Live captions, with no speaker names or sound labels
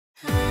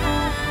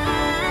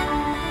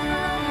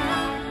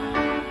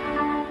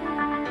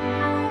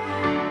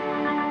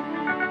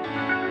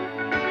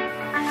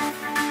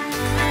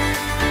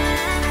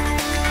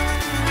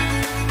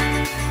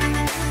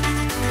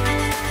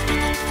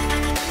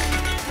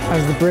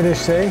as the British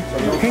say.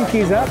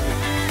 Pinkies up.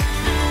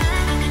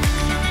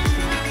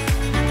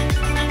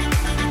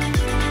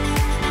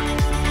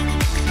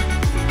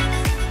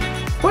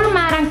 We're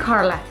Matt and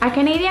Karla, a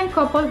Canadian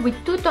couple with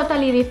two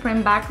totally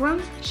different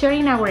backgrounds,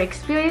 sharing our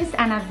experience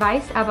and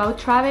advice about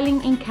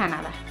traveling in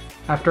Canada.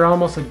 After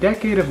almost a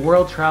decade of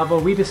world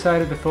travel, we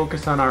decided to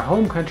focus on our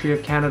home country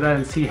of Canada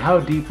and see how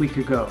deep we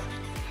could go.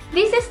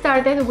 This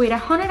started with a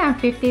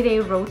 150-day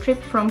road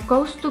trip from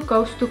coast to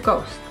coast to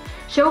coast,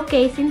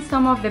 showcasing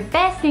some of the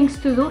best things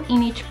to do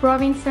in each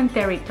province and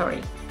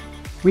territory.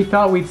 We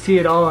thought we'd see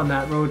it all on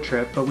that road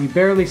trip, but we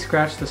barely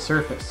scratched the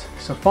surface.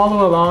 So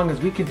follow along as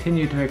we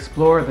continue to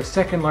explore the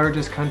second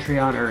largest country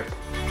on Earth.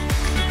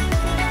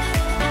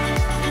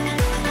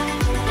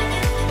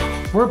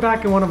 We're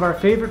back in one of our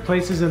favorite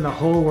places in the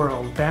whole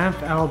world,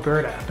 Banff,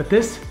 Alberta. But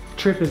this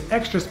trip is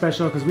extra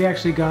special because we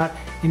actually got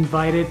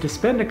invited to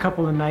spend a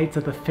couple of nights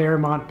at the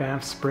Fairmont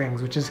Banff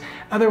Springs, which is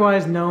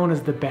otherwise known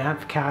as the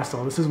Banff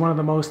Castle. This is one of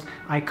the most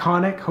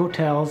iconic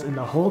hotels in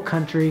the whole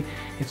country.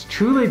 It's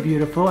truly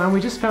beautiful, and we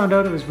just found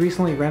out it was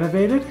recently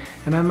renovated,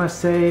 and I must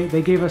say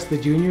they gave us the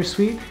junior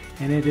suite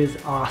and it is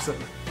awesome.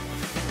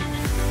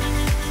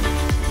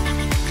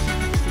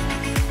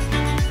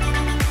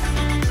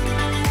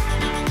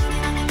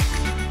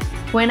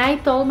 When I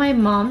told my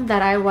mom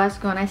that I was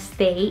gonna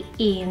stay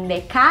in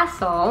the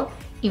castle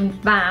in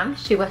Banff,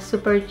 she was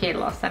super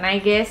jealous, and I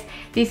guess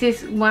this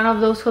is one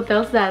of those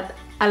hotels that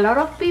a lot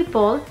of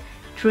people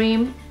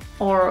dream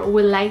or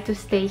would like to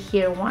stay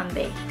here one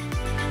day.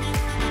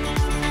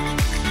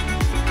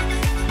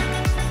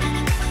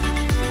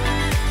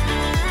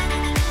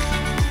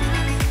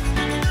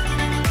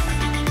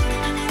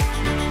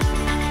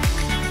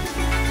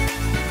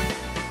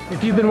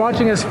 If you've been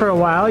watching us for a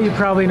while, you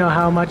probably know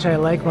how much I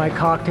like my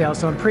cocktails,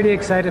 so I'm pretty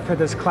excited for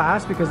this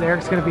class because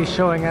Eric's going to be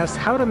showing us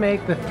how to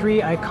make the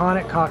 3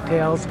 iconic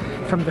cocktails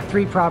from the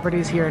 3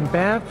 properties here in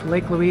Banff,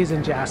 Lake Louise,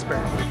 and Jasper.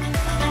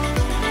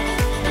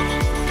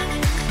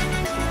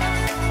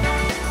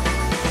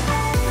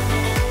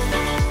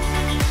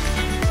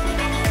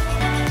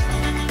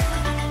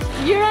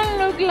 You don't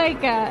look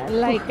like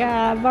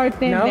a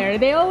bartender. No?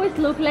 They always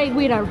look like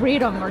with a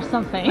rhythm or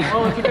something.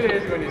 Oh, it's a good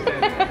easy when you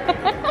stand.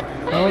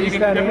 Oh, you can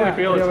definitely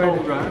feel it's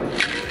cold, right?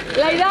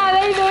 Like that,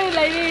 they do it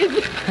like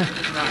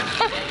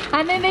this.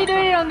 And then they do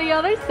it on the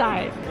other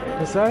side.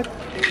 This side?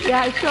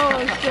 Yeah, show.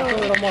 It's a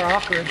little more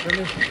awkward for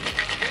me.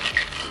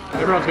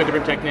 Everyone's got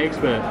different techniques,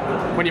 but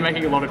when you're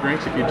making a lot of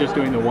drinks, if you're just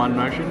doing the one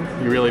motion,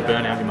 you really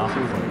burn out your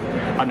muscles. Like,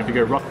 I don't know if you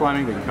go rock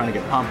climbing, but you kind of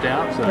get pumped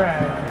out. So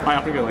right. I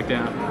often go like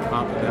down,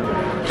 up,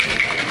 down.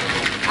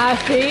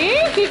 See?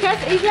 Because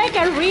it's like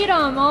a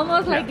rhythm,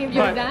 almost like if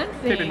you're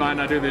dancing. Keep in mind,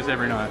 I do this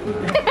every night.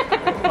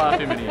 Far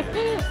too many years.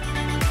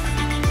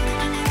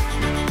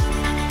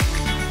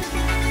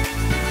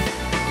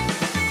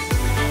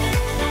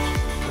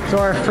 So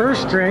our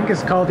first drink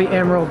is called the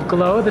Emerald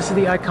Glow. This is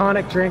the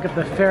iconic drink of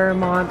the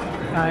Fairmont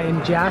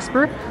in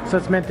Jasper. So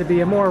it's meant to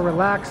be a more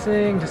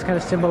relaxing, just kind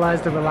of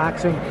symbolize the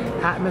relaxing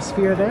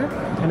atmosphere there.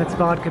 And it's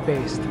vodka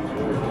based.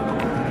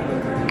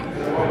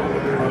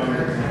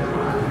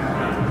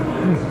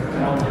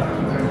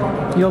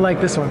 You'll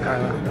like this one,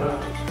 Karla.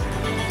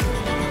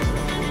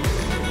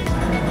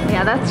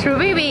 Yeah, that's true,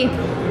 baby.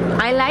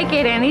 I like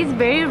it and it's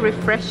very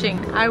refreshing.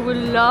 I would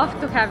love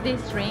to have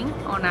this drink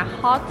on a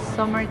hot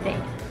summer day.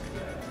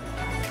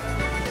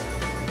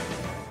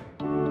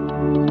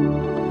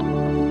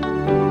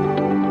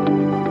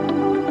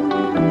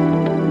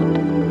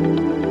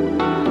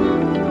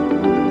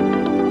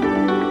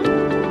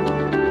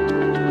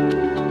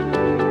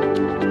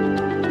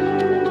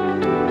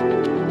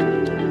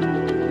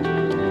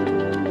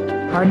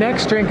 Our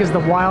next drink is the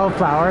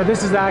Wildflower.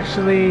 This is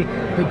actually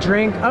the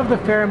drink of the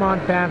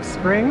Fairmont Banff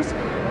Springs,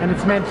 and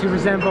it's meant to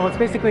resemble, it's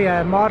basically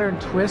a modern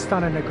twist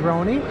on a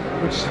Negroni,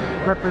 which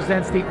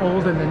represents the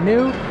old and the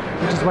new,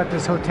 which is what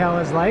this hotel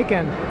is like,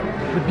 and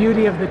the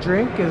beauty of the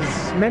drink is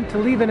meant to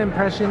leave an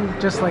impression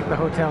just like the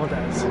hotel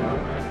does.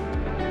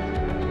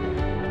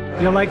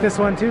 You'll like this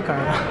one too,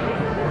 Karla.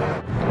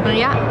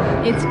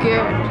 Yeah, it's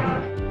good.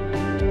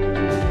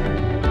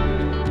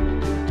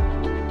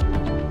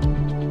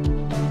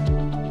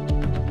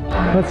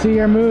 Let's see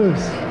your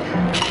moves.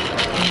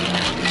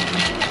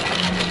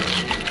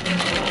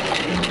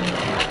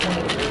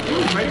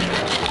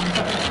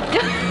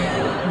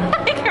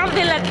 I have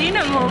the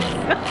Latina moves.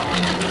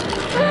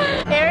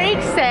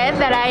 Eric said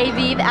that I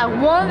did a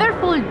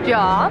wonderful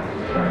job,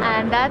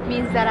 and that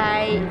means that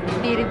I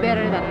did it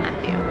better than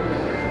Matthew.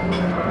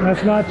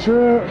 That's not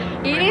true.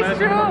 It is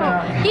true.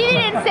 He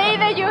didn't say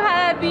that you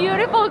had a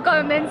beautiful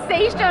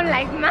condensation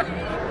like mine.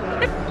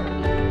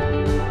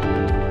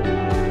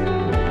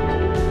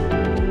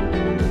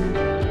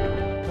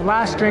 The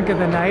last drink of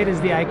the night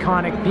is the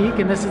iconic Peak,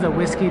 and this is a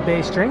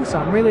whiskey-based drink, so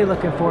I'm really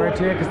looking forward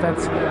to it because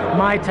that's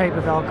my type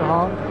of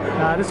alcohol.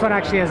 This one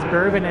actually has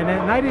bourbon in it,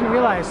 and I didn't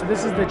realize, so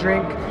this is the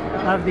drink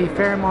of the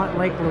Fairmont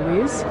Lake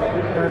Louise,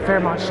 or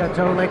Fairmont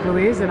Chateau Lake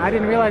Louise, and I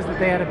didn't realize that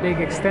they had a big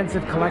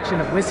extensive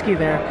collection of whiskey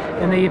there,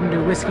 and they even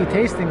do whiskey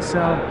tasting,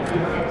 so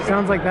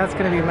sounds like that's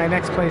going to be my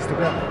next place to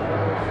go.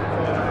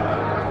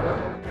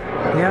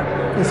 Yeah,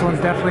 this one's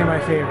definitely my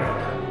favorite.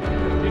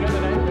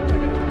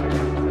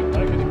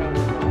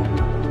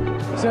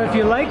 So if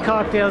you like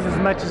cocktails as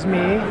much as me,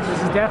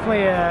 this is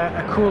definitely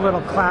a cool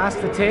little class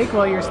to take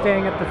while you're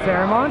staying at the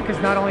Fairmont,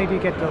 because not only do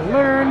you get to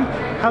learn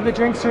how the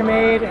drinks are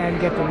made and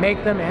get to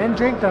make them and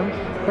drink them,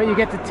 but you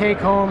get to take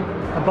home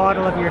a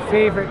bottle of your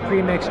favorite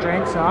pre-mixed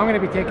drink. So I'm going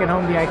to be taking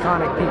home the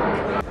iconic Peak.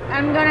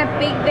 I'm gonna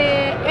pick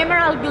the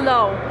Emerald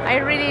Glow. I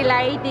really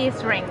like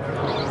this drink.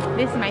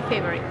 This is my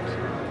favorite.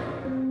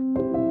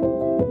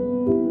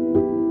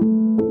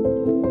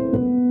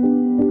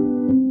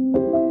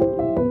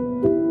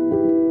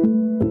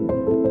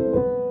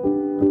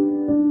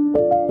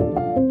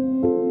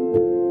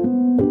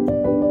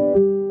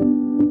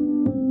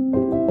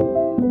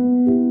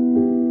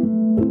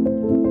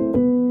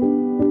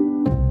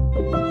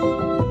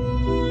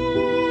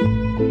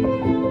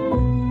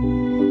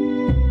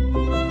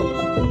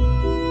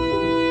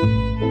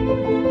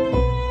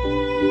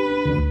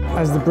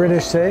 As the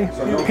British say,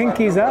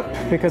 pinkies up,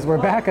 because we're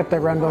back at the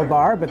Rundle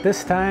Bar, but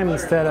this time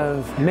instead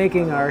of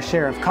making our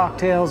share of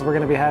cocktails, we're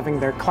going to be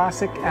having their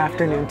classic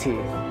afternoon tea.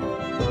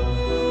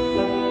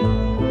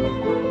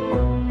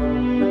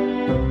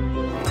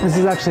 This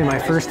is actually my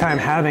first time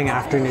having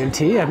afternoon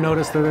tea. I've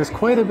noticed that there's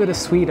quite a bit of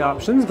sweet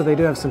options, but they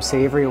do have some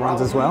savory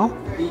ones as well.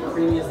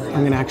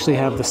 I'm going to actually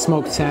have the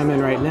smoked salmon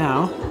right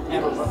now.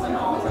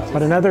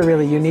 But another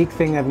really unique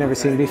thing I've never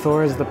seen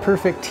before is the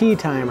perfect tea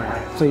timer.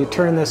 So you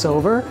turn this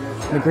over,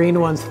 the green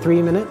one's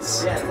 3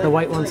 minutes, the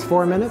white one's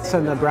 4 minutes,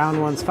 and the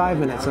brown one's 5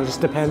 minutes. So it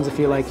just depends if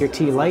you like your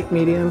tea light,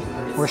 medium,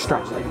 or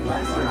strong.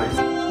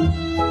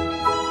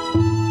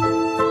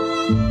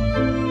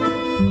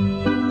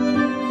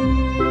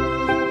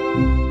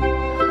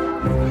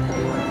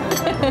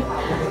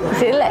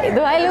 Do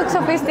I look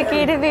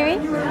sophisticated,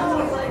 baby?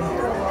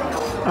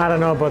 I don't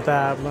know about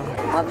that.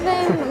 Well,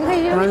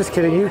 then, I'm just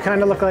kidding. You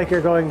kind of look like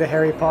you're going to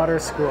Harry Potter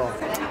school.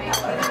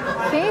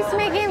 He's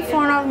making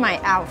fun of my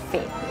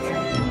outfit.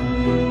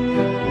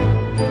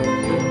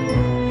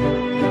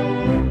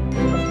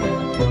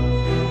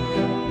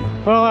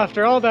 Well,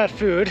 after all that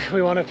food,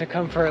 we wanted to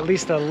come for at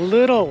least a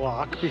little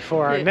walk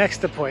before our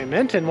next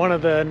appointment. And one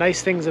of the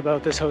nice things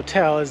about this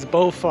hotel is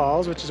Bow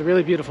Falls, which is a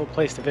really beautiful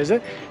place to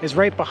visit, is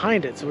right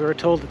behind it. So we were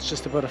told it's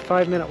just about a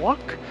 5-minute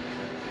walk,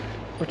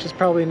 which is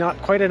probably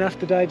not quite enough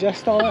to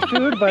digest all that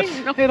food, but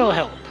it'll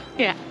help.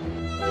 Yeah.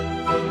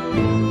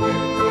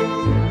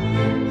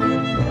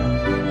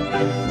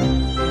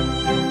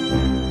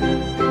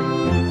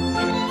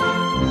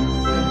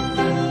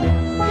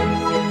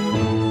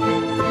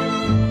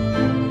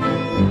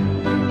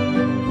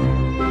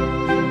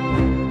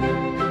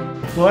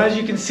 Well, as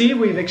you can see,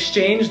 we've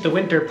exchanged the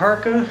winter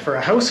parka for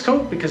a house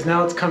coat because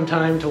now it's come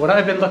time to what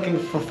I've been looking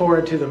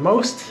forward to the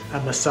most, a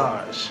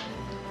massage.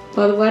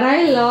 But what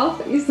I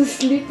love is the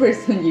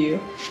slippers on you.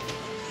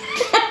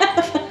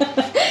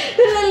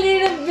 They're a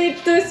little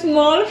bit too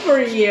small for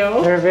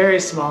you. They're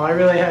very small. I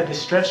really had to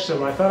stretch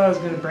them. I thought I was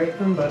going to break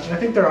them, but I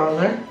think they're on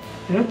there.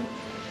 Yeah?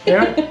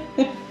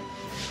 Yeah?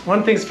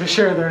 One thing's for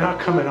sure, they're not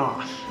coming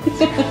off.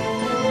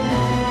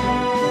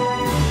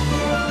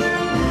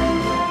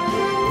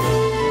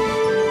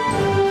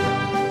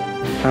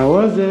 How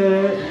was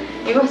it?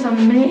 It was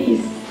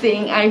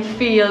amazing. I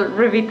feel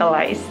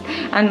revitalized.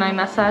 And my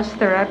massage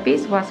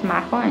therapist was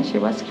Majo, and she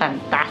was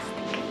fantastic.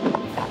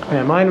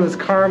 Yeah, mine was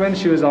Carmen.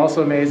 She was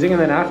also amazing. And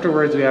then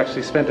afterwards, we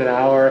actually spent an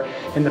hour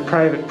in the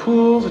private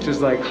pools, which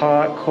is like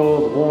hot,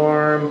 cold,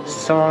 warm,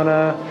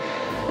 sauna.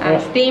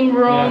 And steam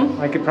room.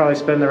 Yeah, I could probably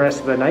spend the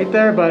rest of the night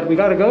there, but we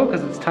gotta go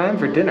because it's time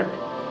for dinner.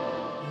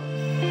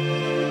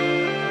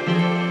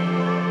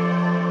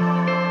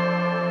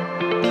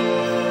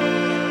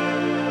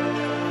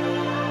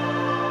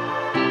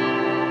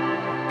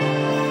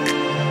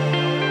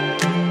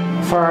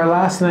 For our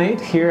last night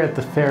here at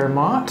the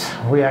Fairmont,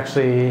 we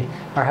actually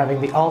are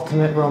having the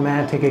ultimate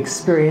romantic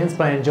experience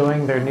by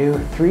enjoying their new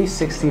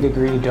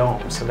 360-degree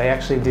dome. So they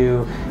actually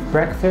do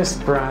breakfast,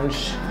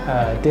 brunch,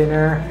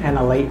 dinner, and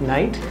a late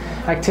night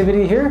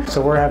activity here.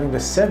 So we're having the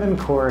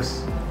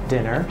 7-course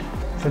dinner.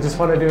 So I just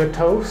want to do a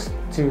toast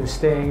to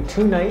staying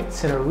 2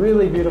 nights in a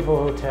really beautiful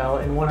hotel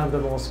in one of the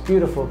most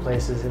beautiful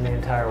places in the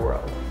entire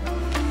world.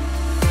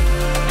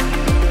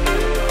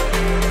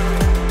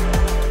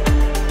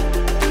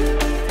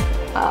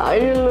 Oh,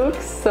 you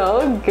look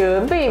so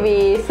good,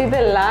 baby. Is it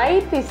the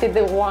light? Is it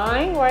the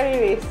wine? What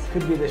it is?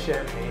 Could be the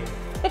champagne.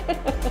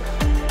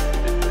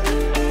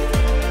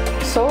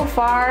 So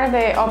far,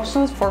 the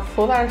options for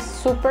food are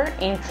super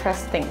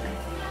interesting.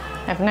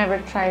 I've never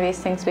tried these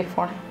things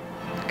before.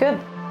 Good.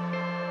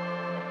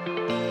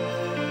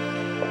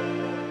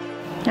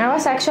 I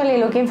was actually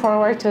looking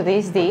forward to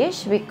this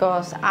dish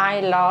because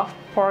I love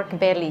pork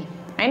belly.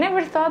 I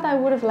never thought I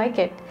would have liked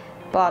it,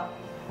 but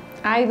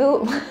I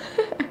do.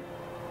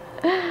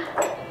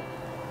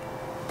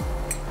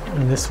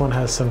 And this one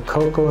has some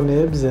cocoa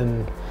nibs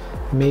and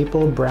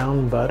maple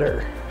brown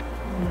butter.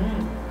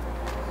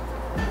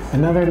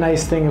 Another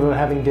nice thing about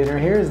having dinner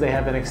here is they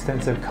have an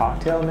extensive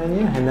cocktail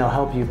menu, and they'll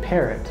help you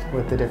pair it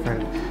with the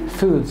different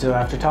food. So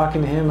after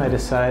talking to him, I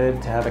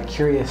decided to have a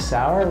curious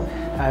sour.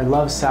 I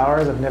love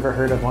sours. I've never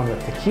heard of one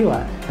with tequila.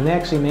 And they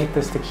actually make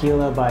this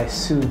tequila by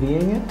sous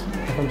videing it,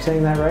 if I'm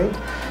saying that right.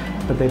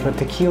 But they put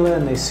tequila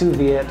and they sous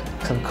vide it,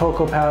 some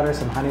cocoa powder,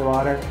 some honey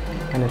water,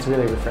 and it's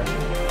really refreshing.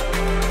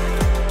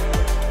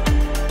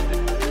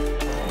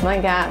 My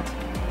God,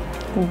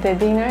 the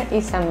dinner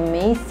is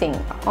amazing.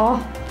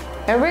 Oh,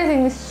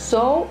 everything is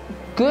so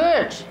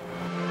good.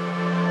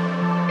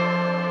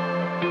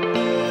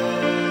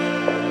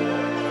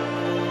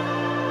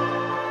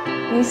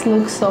 This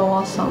looks so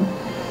awesome.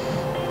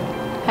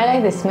 I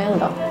like the smell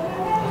though.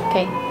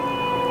 Okay.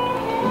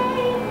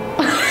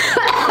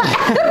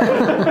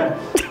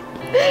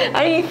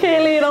 I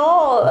inhale it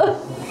all.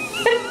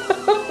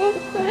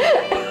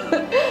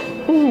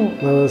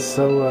 That was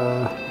so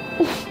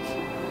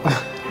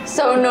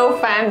so no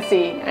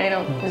fancy. I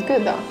know, it's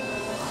good though.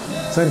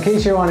 So in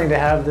case you're wanting to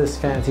have this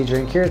fancy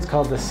drink here, it's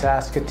called the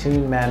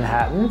Saskatoon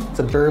Manhattan. It's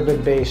a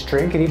bourbon-based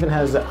drink. It even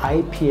has the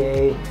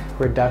IPA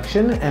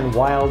reduction and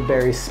wild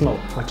berry smoke,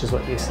 which is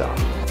what you saw.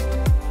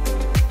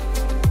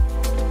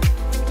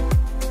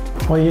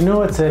 Well, you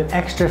know it's an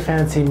extra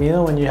fancy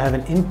meal when you have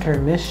an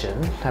intermission,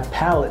 a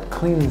palate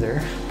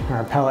cleanser, or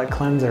a palate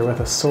cleanser with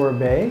a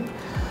sorbet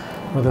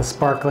with a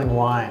sparkling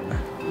wine.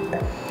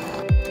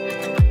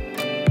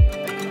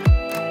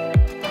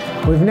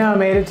 We've now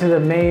made it to the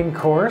main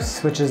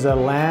course, which is a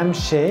lamb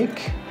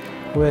shake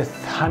with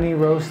honey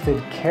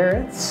roasted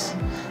carrots,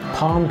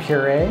 palm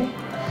puree,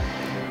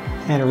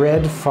 and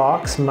red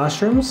fox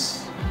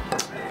mushrooms.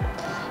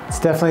 It's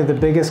definitely the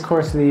biggest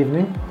course of the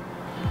evening.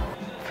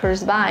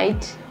 First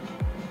bite.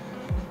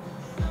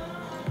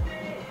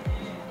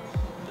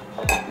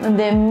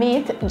 The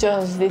meat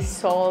just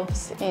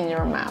dissolves in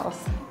your mouth.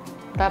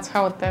 That's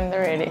how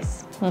tender it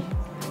is.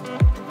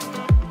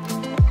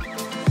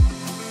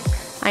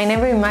 I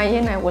never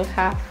imagined I will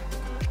have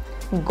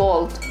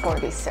gold for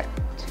dessert.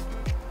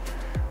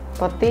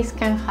 But this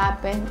can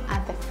happen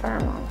at the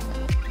Fairmont.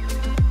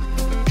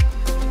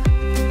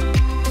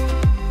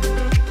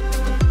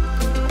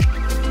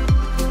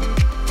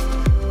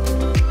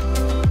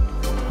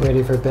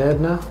 Ready for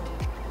bed now?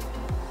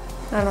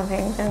 I don't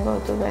think I can go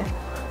to bed.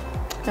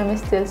 I'm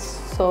still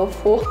so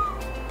full.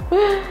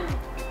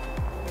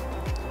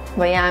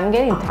 But yeah, I'm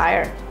getting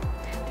tired.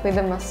 With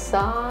the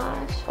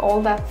massage,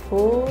 all that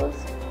food.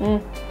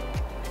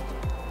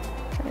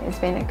 It's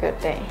been a good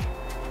day.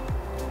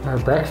 Our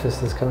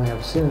breakfast is coming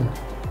up soon.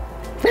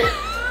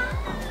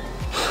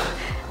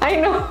 I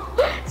know.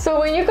 So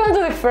when you come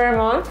to the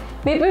Fairmont,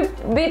 be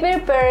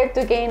prepared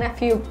to gain a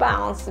few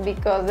pounds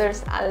because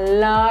there's a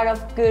lot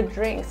of good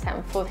drinks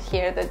and food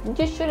here that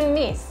you shouldn't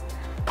miss.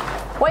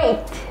 Wait,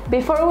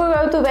 before we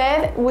go to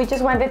bed, we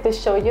just wanted to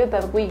show you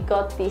that we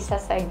got this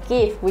as a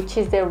gift, which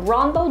is the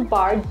Roundel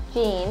Bar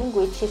Gin,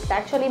 which is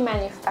actually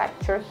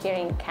manufactured here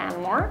in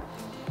Canmore.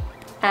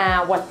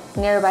 Well,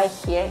 nearby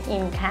here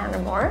in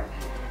Canmore.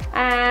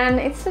 And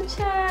it's such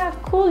a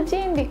cool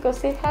gin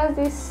because it has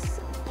this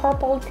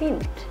purple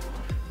tint.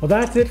 Well,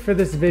 that's it for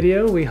this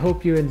video. We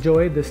hope you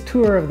enjoyed this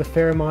tour of the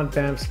Fairmont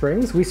Banff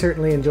Springs. We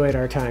certainly enjoyed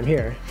our time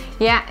here.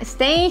 Yeah,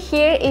 staying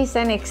here is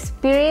an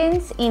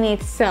experience in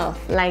itself.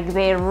 Like,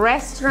 the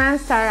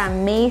restaurants are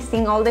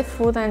amazing. All the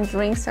food and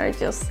drinks are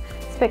just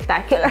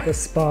spectacular. The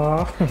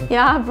spa.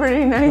 Yeah,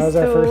 pretty nice. That was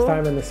our first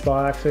time in the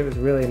spa. Actually, it was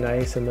really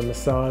nice, and the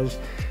massage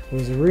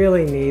was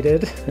really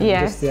needed.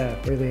 Yes. Just, yeah,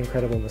 really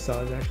incredible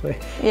massage actually.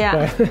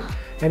 Yeah. But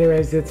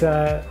anyways, it's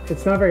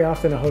not very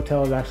often a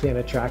hotel is actually an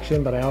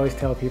attraction, but I always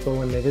tell people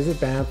when they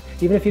visit Banff,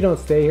 even if you don't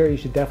stay here, you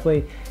should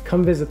definitely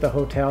come visit the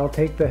hotel,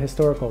 take the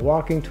historical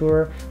walking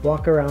tour,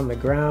 walk around the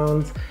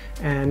grounds,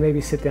 and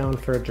maybe sit down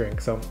for a drink.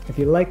 So if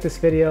you like this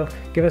video,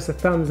 give us a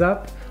thumbs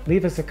up,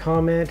 leave us a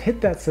comment, hit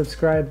that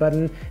subscribe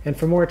button, and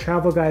for more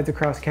travel guides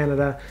across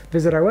Canada,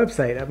 visit our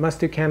website at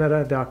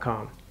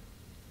mustdocanada.com.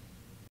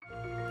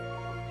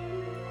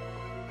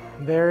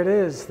 There it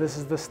is. This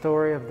is the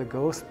story of the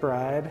Ghost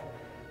Bride.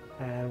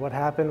 And what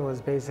happened was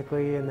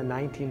basically in the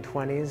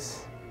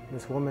 1920s,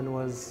 this woman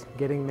was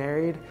getting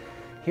married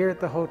here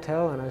at the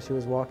hotel, and as she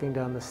was walking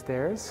down the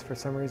stairs, for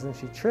some reason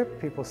she tripped.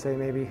 People say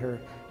maybe her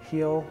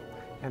heel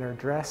and her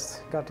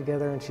dress got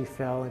together and she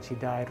fell and she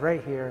died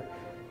right here,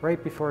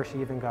 right before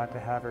she even got to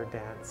have her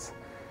dance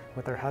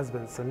with her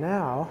husband. So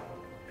now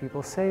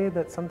people say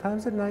that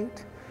sometimes at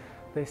night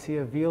they see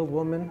a veiled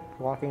woman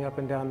walking up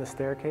and down the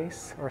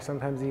staircase, or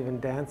sometimes even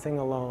dancing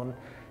alone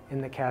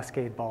in the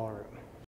Cascade Ballroom.